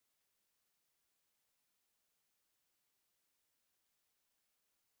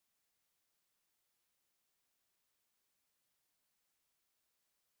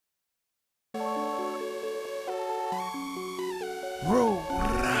RUE.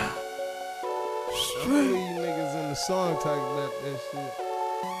 Straight. You niggas in the song talking about that shit.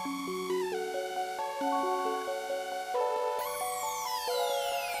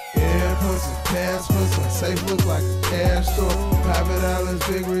 Yeah, pussy, pass pussy, safe look like a cash store. Private islands,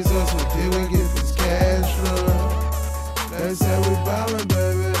 big results, what did we get this cash from? They say we ballin',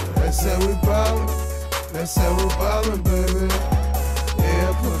 baby. They say we ballin'. They say we ballin', baby.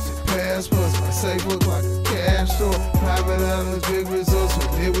 Yeah, pussy, pass pussy, safe look like a cash store. Private islands, big results,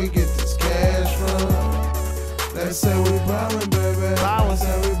 what did we get this cash from? They say we ballin', baby. They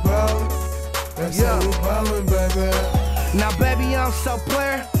say we ballin'. They say we ballin', baby. Now baby, I'm so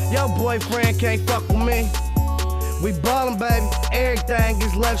player, your boyfriend can't fuck with me. We ballin', baby, everything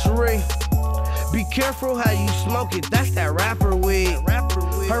is luxury. Be careful how you smoke it, that's that rapper weed.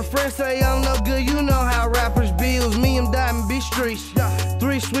 Her friends say I'm no good, you know how rappers be. It was me and Diamond B-STREETZ.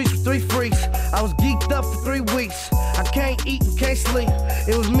 3 sweets with 3 freaks. I was geeked up for 3 weeks. I can't eat and can't sleep.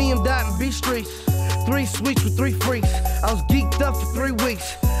 It was me and Diamond B-STREETZ. 3 sweets with 3 freaks. I was geeked up for 3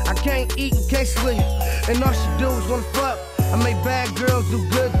 weeks. I can't eat and can't sleep. And all she do is wanna fuck. I make bad girls do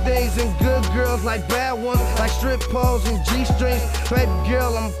good things and good girls like bad ones, like strip poles and G-strings. Baby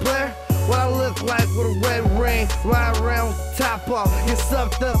girl, I'm a player. What I look like with a red ring, ride around with the top off, get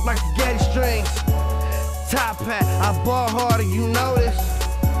sucked up like spaghetti strings. Top hat, I ball harder, you know this.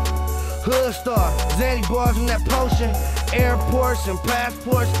 Hood star, Zanny bars in that potion. Airports and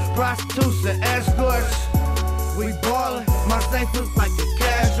passports, prostitutes and escorts. We ballin', my safe looks like a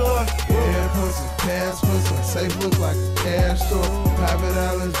cash store. Yeah, pussy, pass pussy, safe look like a cash store. Private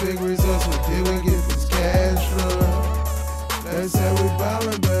islands, big results, what did we get this cash from? They say we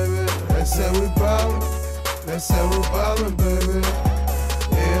ballin', baby. They say we ballin'. They say we ballin', baby.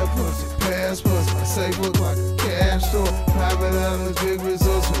 Yeah, pussy, pass pussy, safe look like a cash store. Private islands, big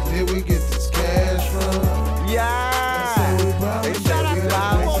results, what did we get this cash from? Yeah. They say we ballin',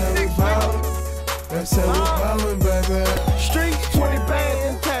 baby. They say we ballin'. They say we ballin', baby. Streets, 20 bands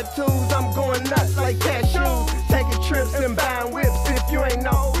and tattoos. I'm going nuts like cashews. Taking trips and buying whips. If you ain't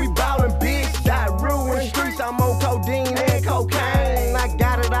know, we ballin' big. .RUE in the streets. I'm on codeine and cocaine. I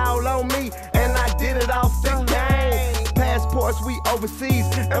got it all on me, and I did it off the game. Passports, we overseas.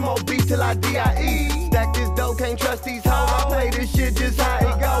 MOB till I DIE. Stack this dough, can't trust these hoes. I play this shit just how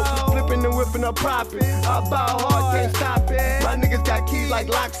it go. Flipping and whipping a profit. I ball hard, can't stop it. My niggas got keys like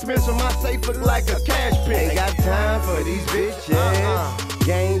locksmiths, so my safe look like a cash pit. Ain't got time for these bitches.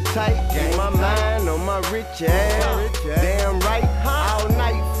 Game tight, keep my mind on my rich ass. Damn right, all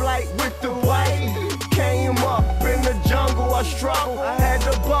night flight with the white. Came up in the jungle, I struggle. I had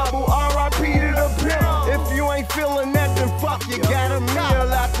to bubble, R.I.P. to the pimp. If you ain't feeling that, then fuck, you got a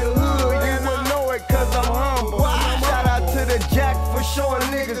meal out the hood. You would know it cause I'm humble. Shout out to the Jack for showing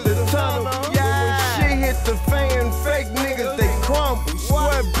niggas the tunnel. Yeah, when shit hit the fan, fake niggas, they crumble.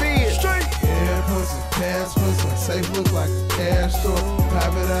 Swear be it. Yeah, pussy, pass pussy, safe look like a cash store.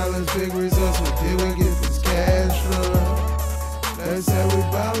 Private islands, big results, what did we get this cash from? They say we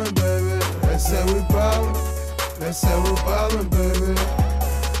ballin', baby. They say we ballin'. They say we ballin', baby.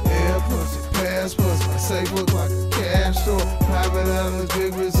 Yeah, pussy, pass pussy, safe look like a cash store. Private islands,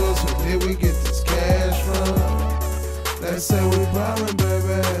 big results, what did we get this cash from? They say we ballin',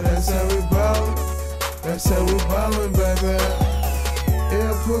 baby. They say we ballin'. They say we ballin', baby.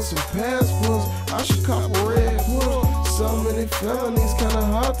 Yeah, pussy, pass pussy, I should cop a red pussy. So many felonies, kinda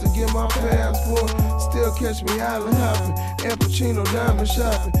hard to get my passport. Still catch me island hopping, El Pacino diamond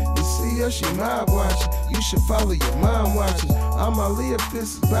shopping. You see us, she mind watching. You should follow your mind watching. I'm Ali if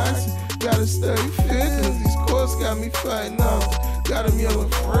this is boxing. Gotta study fitness, these courts got me fighting off. Got them yelling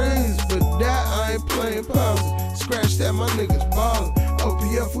freeze, but that I ain't playing pause. Scratch that, my niggas ballin'.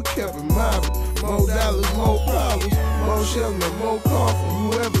 OPF, we kept it mobbing. More dollars, more problems. More shelling, more coffin.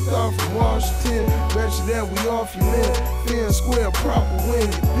 Whoever thought from Washington, bet you that we off your lid. Fair square, proper win.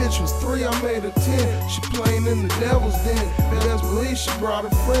 Your bitch was 3, I made her 10. She playing in the devil's den. Best believe she brought a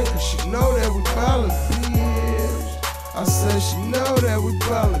friend, cause she know that we ballin', bitch. I said she know that we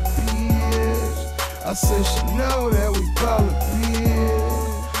ballin', bitch. I said she know that we ballin',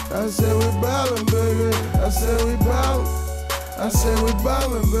 bitch. I said we ballin', baby. I said we ballin'. I said we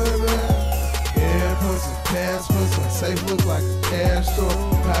ballin', baby. Yeah, pussy, pass pussy, safe look like a cash store.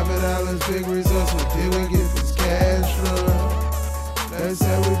 Private islands, big results, what did we get this cash from? They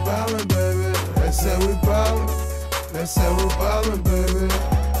say we ballin', baby. They say we ballin'. They say we ballin', baby.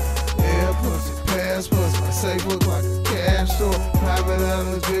 Yeah, pussy, pass pussy, safe look like a cash store. Private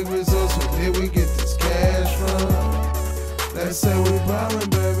islands, big results, what did we get this cash from? They say we ballin',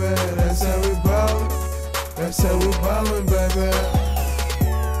 baby. They say we ballin'. They say we ballin', baby.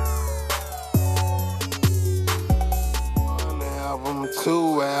 album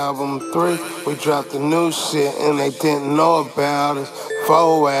 2, album 3, we dropped the new shit and they didn't know about us.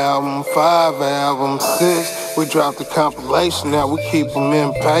 4 album, 5 album, 6, we dropped the compilation, now we keep them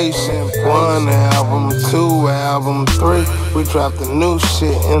impatient. 1 album, 2 album, 3, we dropped the new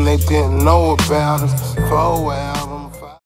shit and they didn't know about us. 4 album.